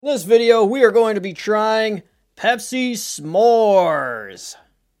In this video, we are going to be trying Pepsi S'mores.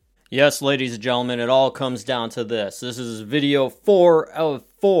 Yes, ladies and gentlemen, it all comes down to this. This is video 4 of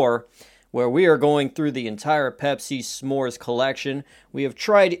 4, where we are going through the entire Pepsi S'mores collection. We have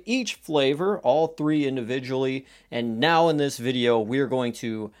tried each flavor, all 3 individually, and now in this video, we are going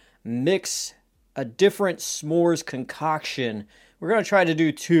to mix a different s'mores concoction. We're going to try to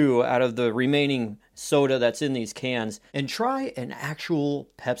do 2 out of the remaining soda that's in these cans and try an actual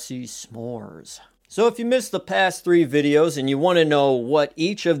Pepsi S'mores. So if you missed the past 3 videos and you want to know what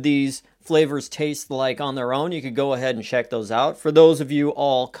each of these flavors taste like on their own, you could go ahead and check those out. For those of you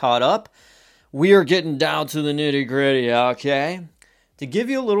all caught up, we are getting down to the nitty-gritty, okay? To give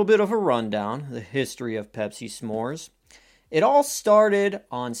you a little bit of a rundown, the history of Pepsi S'mores, it all started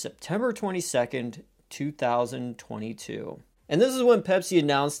on September 22nd, 2022. And this is when Pepsi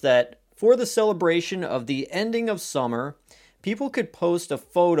announced that for the celebration of the ending of summer, people could post a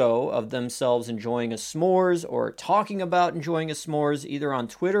photo of themselves enjoying a s'mores or talking about enjoying a s'mores either on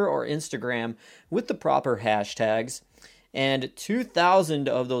Twitter or Instagram with the proper hashtags. And 2,000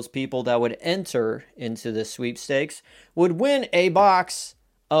 of those people that would enter into the sweepstakes would win a box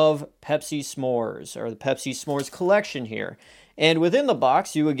of Pepsi S'mores, or the Pepsi S'mores collection here. And within the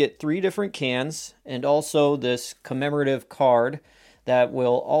box, you would get 3 different cans and also this commemorative card that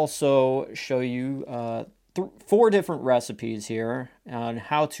will also show you 4 different recipes here on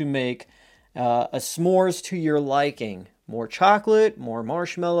how to make a s'mores to your liking. More chocolate, more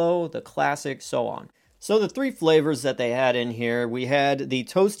marshmallow, the classic, so on. So the 3 flavors that they had in here, we had the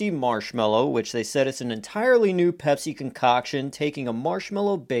toasty marshmallow, which they said it's an entirely new Pepsi concoction, taking a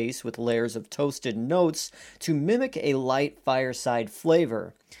marshmallow base with layers of toasted notes to mimic a light fireside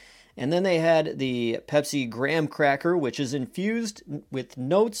flavor. And then they had the Pepsi graham cracker, which is infused with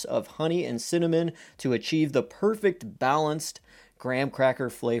notes of honey and cinnamon to achieve the perfect balanced graham cracker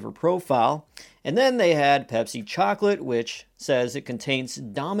flavor profile. And then they had Pepsi chocolate, which says it contains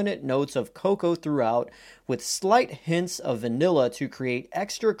dominant notes of cocoa throughout with slight hints of vanilla to create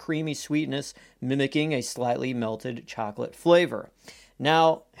extra creamy sweetness, mimicking a slightly melted chocolate flavor.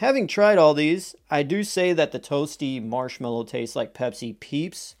 Now, having tried all these, I do say that the toasty marshmallow tastes like Pepsi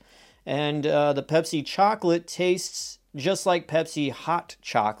Peeps, and the Pepsi chocolate tastes just like Pepsi hot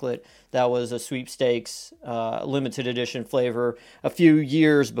chocolate. That was a sweepstakes limited edition flavor a few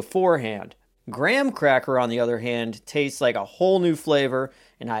years beforehand. Graham cracker, on the other hand, tastes like a whole new flavor,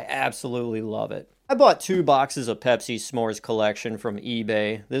 and I absolutely love it. I bought 2 boxes of Pepsi S'mores collection from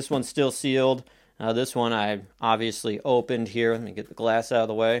eBay. This one's still sealed. This one I obviously opened here. Let me get the glass out of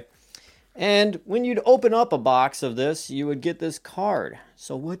the way. And when you'd open up a box of this, you would get this card.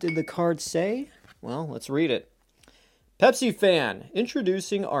 So what did the card say? Well, let's read it. Pepsi fan,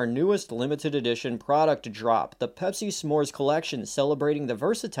 introducing our newest limited edition product drop, the Pepsi S'mores collection, celebrating the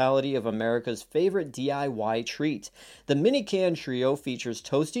versatility of America's favorite DIY treat. The mini can trio features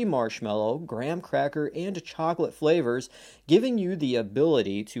toasty marshmallow, graham cracker, and chocolate flavors, giving you the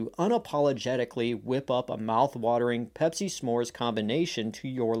ability to unapologetically whip up a mouth-watering Pepsi S'mores combination to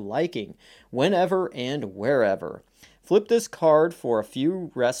your liking, whenever and wherever. Flip this card for a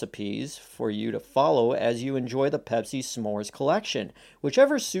few recipes for you to follow as you enjoy the Pepsi S'mores collection,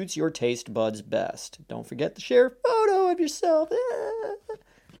 whichever suits your taste buds best. Don't forget to share a photo of yourself.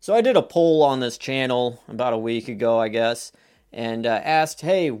 So I did a poll on this channel about a week ago, I guess, and asked,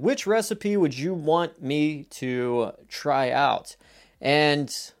 hey, which recipe would you want me to try out?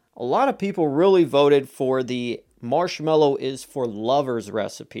 And a lot of people really voted for the marshmallow is for lovers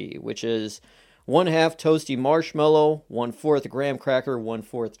recipe, which is 1/2 toasty marshmallow, 1/4 graham cracker,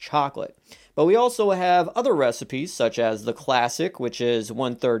 1/4 chocolate. But we also have other recipes, such as the classic, which is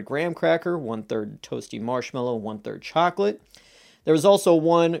 1/3 graham cracker, 1/3 toasty marshmallow, 1/3 chocolate. There was also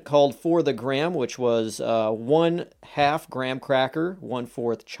one called For the Gram, which was 1/2 graham cracker,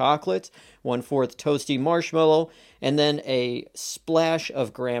 1/4 chocolate, 1/4 toasty marshmallow, and then a splash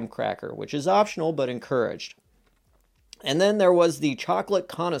of graham cracker, which is optional but encouraged. And then there was the chocolate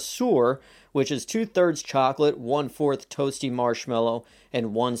connoisseur, which is 2/3 chocolate, 1/4 toasty marshmallow,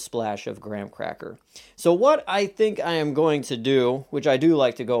 and 1 splash of graham cracker. So what I think I am going to do, which I do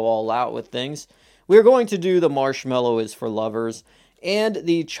like to go all out with things, we're going to do the marshmallow is for lovers and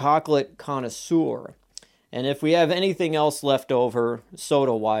the chocolate connoisseur. And if we have anything else left over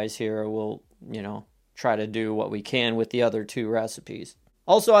soda-wise here, we'll, try to do what we can with the other 2 recipes.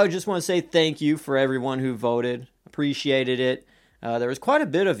 Also, I just want to say thank you for everyone who voted. Appreciated it. There was quite a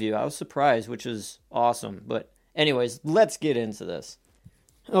bit of you. I was surprised, which is awesome. But anyways, let's get into this.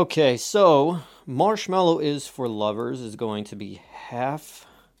 Okay, so marshmallow is for lovers is going to be half.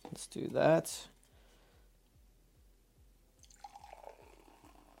 Let's do that.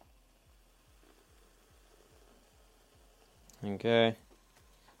 Okay.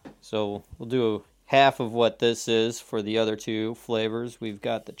 So we'll do half of what this is for the other two flavors. We've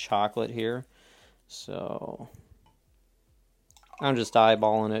got the chocolate here. So I'm just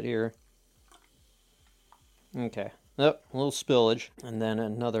eyeballing it here. Okay. Yep, a little spillage. And then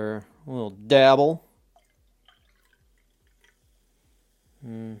another little dabble.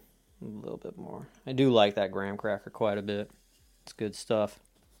 A little bit more. I do like that graham cracker quite a bit. It's good stuff.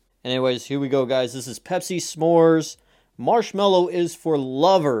 Anyways, here we go, guys. This is Pepsi S'mores Marshmallow is for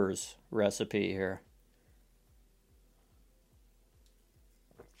Lovers recipe here.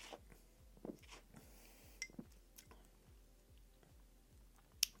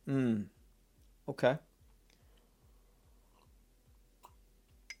 Okay.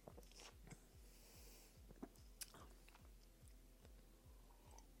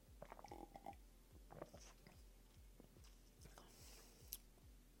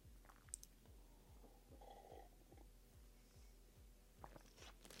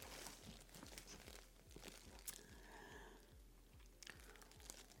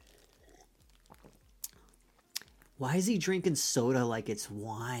 Why is he drinking soda like it's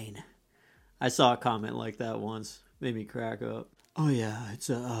wine? I saw a comment like that once. Made me crack up. Oh yeah, it's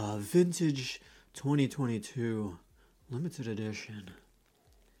a vintage 2022 limited edition.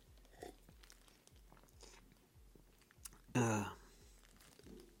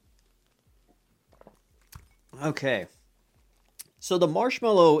 Okay. So the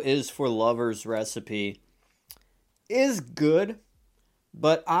marshmallow is for lovers recipe is good,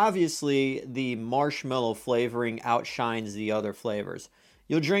 but obviously the marshmallow flavoring outshines the other flavors.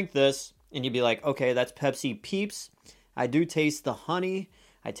 You'll drink this and you'll be like, okay, that's Pepsi Peeps. I do taste the honey.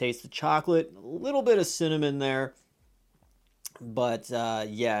 I taste the chocolate, a little bit of cinnamon there. But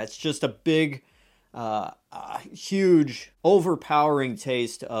yeah, it's just a big, huge, overpowering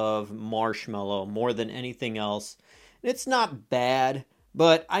taste of marshmallow more than anything else. It's not bad,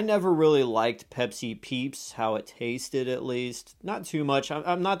 but I never really liked Pepsi Peeps, how it tasted at least. Not too much.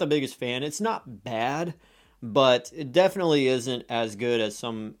 I'm not the biggest fan. It's not bad, but it definitely isn't as good as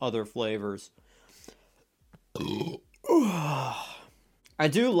some other flavors. I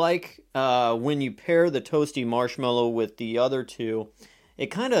do like when you pair the toasty marshmallow with the other two, it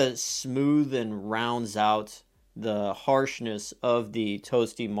kind of smooth and rounds out the harshness of the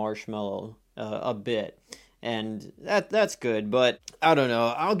toasty marshmallow a bit. And that's good, but I don't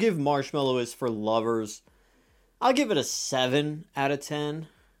know. I'll give Marshmallow is for Lovers. I'll give it a 7 out of 10.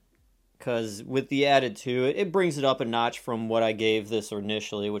 Because with the added to it, it brings it up a notch from what I gave this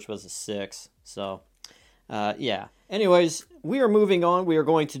initially, which was a 6. So, yeah. Anyways, we are moving on. We are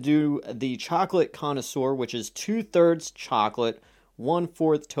going to do the chocolate connoisseur, which is 2/3 chocolate,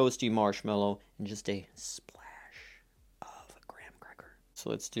 1/4 toasty marshmallow, and just a splash of graham cracker.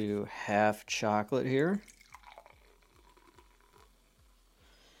 So let's do half chocolate here.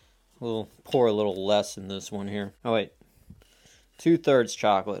 We'll pour a little less in this one here. Oh, wait. 2/3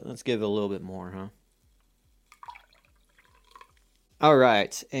 chocolate. Let's give it a little bit more, huh? All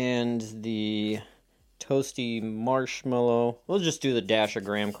right, and the toasty marshmallow. We'll just do the dash of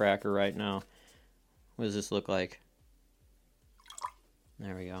graham cracker right now. What does this look like?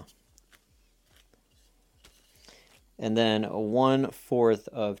 There we go. And then 1/4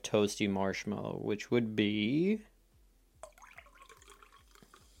 of toasty marshmallow, which would be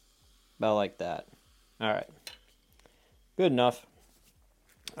about like that. All right. Good enough.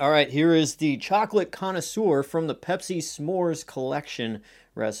 All right, here is the chocolate connoisseur from the Pepsi S'mores collection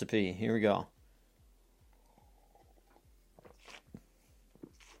recipe. Here we go.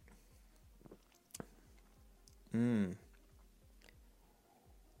 Mmm.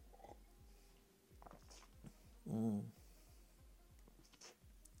 Mmm.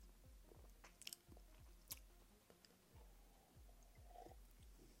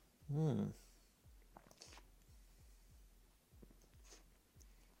 Mmm.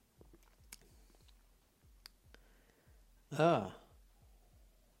 Ah.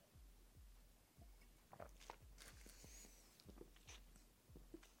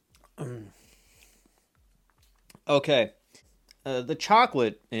 Okay. The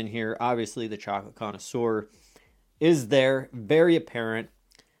chocolate in here, obviously the chocolate connoisseur, is there, very apparent.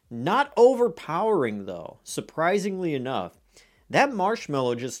 Not overpowering, though, surprisingly enough. That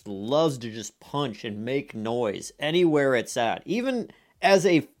marshmallow just loves to just punch and make noise anywhere it's at. Even as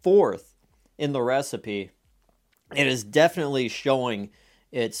a fourth in the recipe, it is definitely showing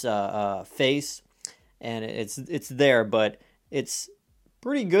its face, and it's there, but it's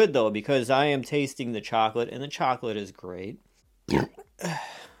pretty good, though, because I am tasting the chocolate, and the chocolate is great.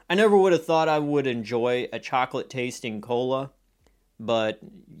 I never would have thought I would enjoy a chocolate tasting cola, But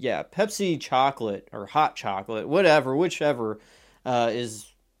yeah, Pepsi chocolate or hot chocolate, whichever,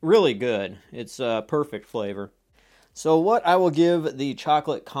 is really good. It's a perfect flavor. So what I will give the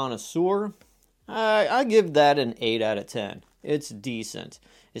chocolate connoisseur, I give that an 8 out of 10. It's decent.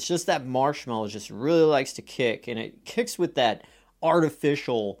 It's just that marshmallow just really likes to kick, and it kicks with that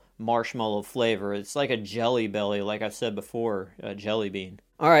artificial marshmallow flavor. It's like a jelly belly, like I've said before, a jelly bean.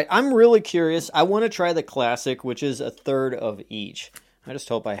 All right, I'm really curious. I want to try the classic, which is a third of each. I just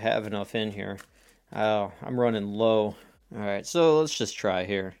hope I have enough in here. Oh, I'm running low. All right, so let's just try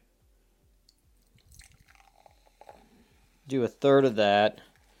here. Do a third of that.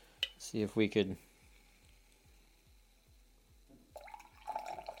 See if we could...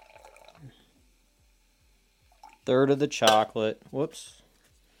 Third of the chocolate. Whoops.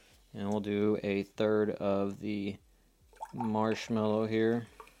 And we'll do a third of the marshmallow here.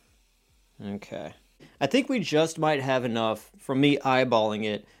 Okay. I think we just might have enough from me eyeballing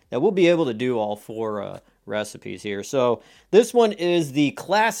it that we'll be able to do all 4 recipes here. So this one is the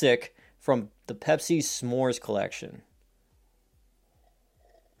classic from the Pepsi S'mores collection.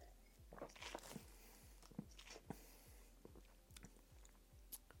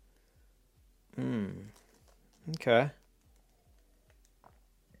 Okay.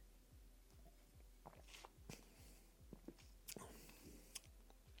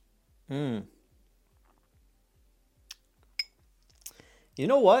 You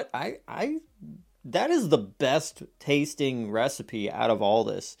know what? That is the best tasting recipe out of all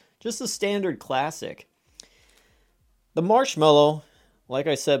this. Just a standard classic. The marshmallow, like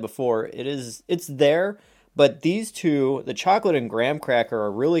I said before, it's there, but these two, the chocolate and graham cracker,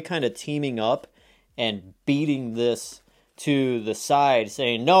 are really kind of teaming up and beating this to the side,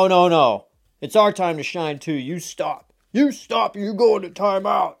 saying, no, no, no. It's our time to shine too. You stop. You stop. You go into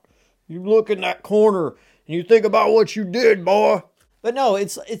timeout. You look in that corner and you think about what you did, boy. But no,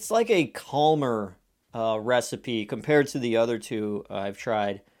 it's like a calmer recipe compared to the other two I've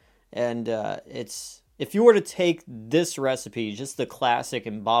tried. And it's, if you were to take this recipe, just the classic,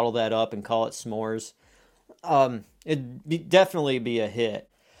 and bottle that up and call it s'mores, it'd definitely be a hit.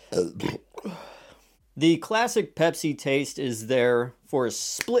 The classic Pepsi taste is there for a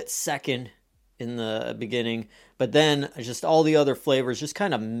split second in the beginning, but then just all the other flavors just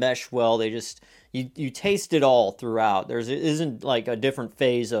kind of mesh well. They just, you taste it all throughout. It isn't like a different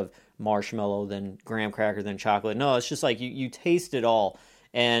phase of marshmallow than graham cracker than chocolate. No, it's just like you taste it all,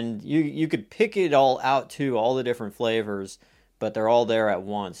 and you could pick it all out too, all the different flavors, but they're all there at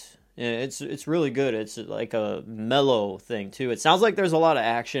once. It's really good. It's like a mellow thing too. It sounds like there's a lot of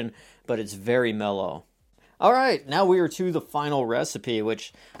action, but it's very mellow. All right, now we are to the final recipe,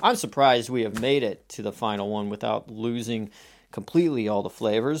 which I'm surprised we have made it to the final one without losing completely all the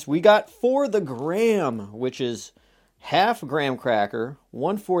flavors. We got for the gram, which is half graham cracker,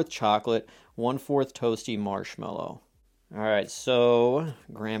 1/4 chocolate, 1/4 toasty marshmallow. All right, so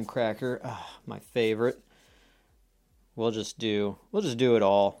graham cracker, my favorite. We'll just do it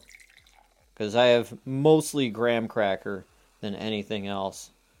all, because I have mostly graham cracker than anything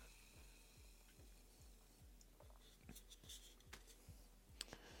else.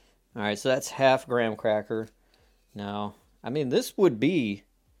 All right, so that's half graham cracker. Now, I mean, this would be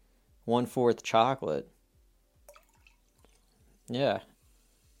 1/4 chocolate. Yeah.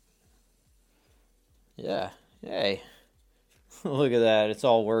 Yeah. Hey. Look at that. It's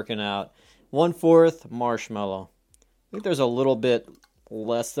all working out. 1/4 marshmallow. I think there's a little bit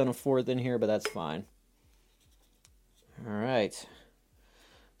less than a fourth in here, but that's fine. All right.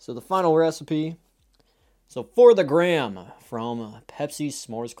 So the final recipe. So for the gram from Pepsi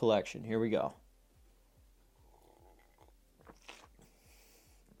S'mores collection. Here we go.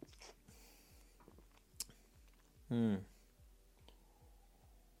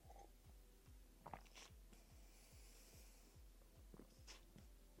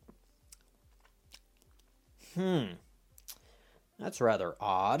 That's rather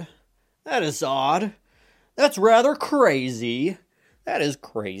odd. That is odd. That's rather crazy. That is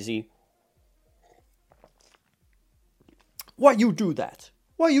crazy. Why you do that?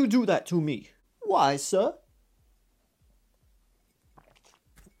 Why you do that to me? Why, sir?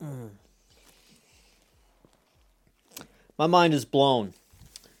 My mind is blown,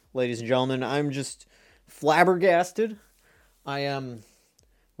 ladies and gentlemen. I'm just flabbergasted. I am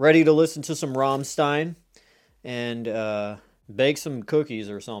ready to listen to some Rammstein and bake some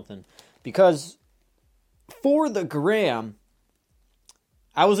cookies or something. Because for the gram,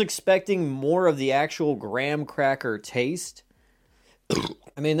 I was expecting more of the actual graham cracker taste.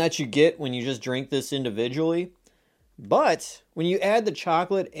 I mean, that you get when you just drink this individually. But when you add the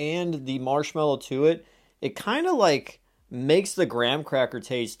chocolate and the marshmallow to it, it kind of like makes the graham cracker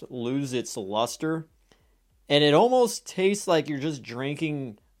taste lose its luster. And it almost tastes like you're just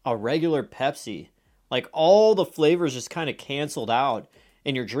drinking a regular Pepsi. Like all the flavors just kind of canceled out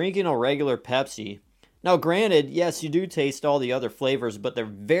and you're drinking a regular Pepsi. Now, granted, yes, you do taste all the other flavors, but they're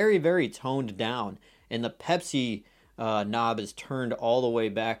very, very toned down. And the Pepsi knob is turned all the way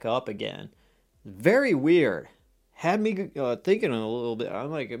back up again. Very weird. Had me thinking a little bit.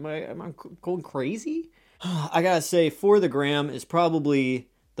 I'm like, am I going crazy? I gotta say, For the Gram is probably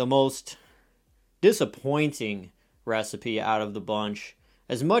the most disappointing recipe out of the bunch.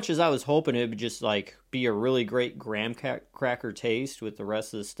 As much as I was hoping it would just like be a really great graham cracker taste with the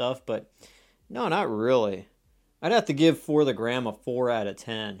rest of the stuff, but no, not really. I'd have to give For the Gram a 4 out of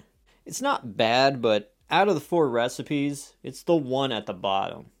 10. It's not bad, but out of the 4 recipes, it's the one at the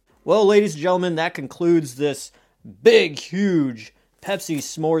bottom. Well, ladies and gentlemen, that concludes this big, huge Pepsi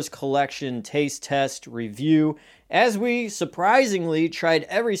S'mores Collection taste test review, as we surprisingly tried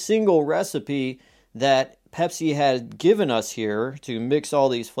every single recipe that Pepsi had given us here to mix all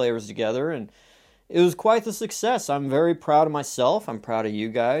these flavors together, and it was quite the success. I'm very proud of myself. I'm proud of you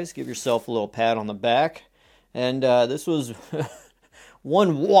guys. Give yourself a little pat on the back. And this was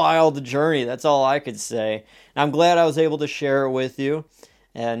one wild journey. That's all I could say. And I'm glad I was able to share it with you.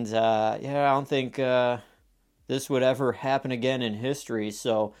 And I don't think this would ever happen again in history.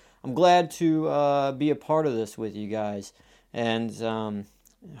 So I'm glad to be a part of this with you guys. And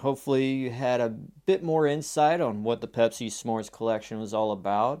hopefully you had a bit more insight on what the Pepsi S'mores Collection was all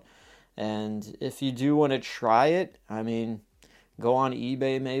about. And if you do want to try it, I mean, go on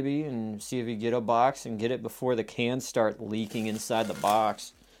eBay maybe and see if you get a box and get it before the cans start leaking inside the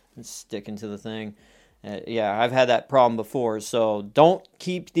box and sticking to the thing. Yeah, I've had that problem before, so don't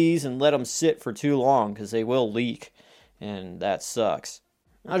keep these and let them sit for too long because they will leak, and that sucks.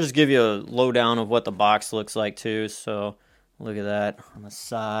 I'll just give you a lowdown of what the box looks like too. So look at that on the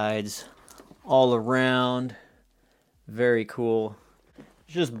sides, all around. Very cool.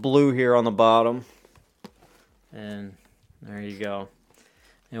 It's just blue here on the bottom. And there you go.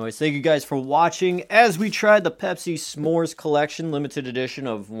 Anyways, thank you guys for watching as we tried the Pepsi S'mores Collection limited edition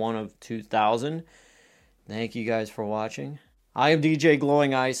of 1 of 2000. Thank you guys for watching. I am DJ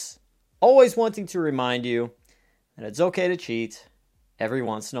Glowing Ice, always wanting to remind you that it's okay to cheat every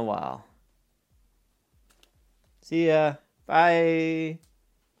once in a while. See ya. Bye.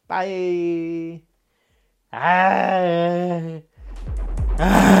 Bye. Ah.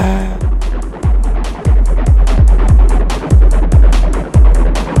 Ah.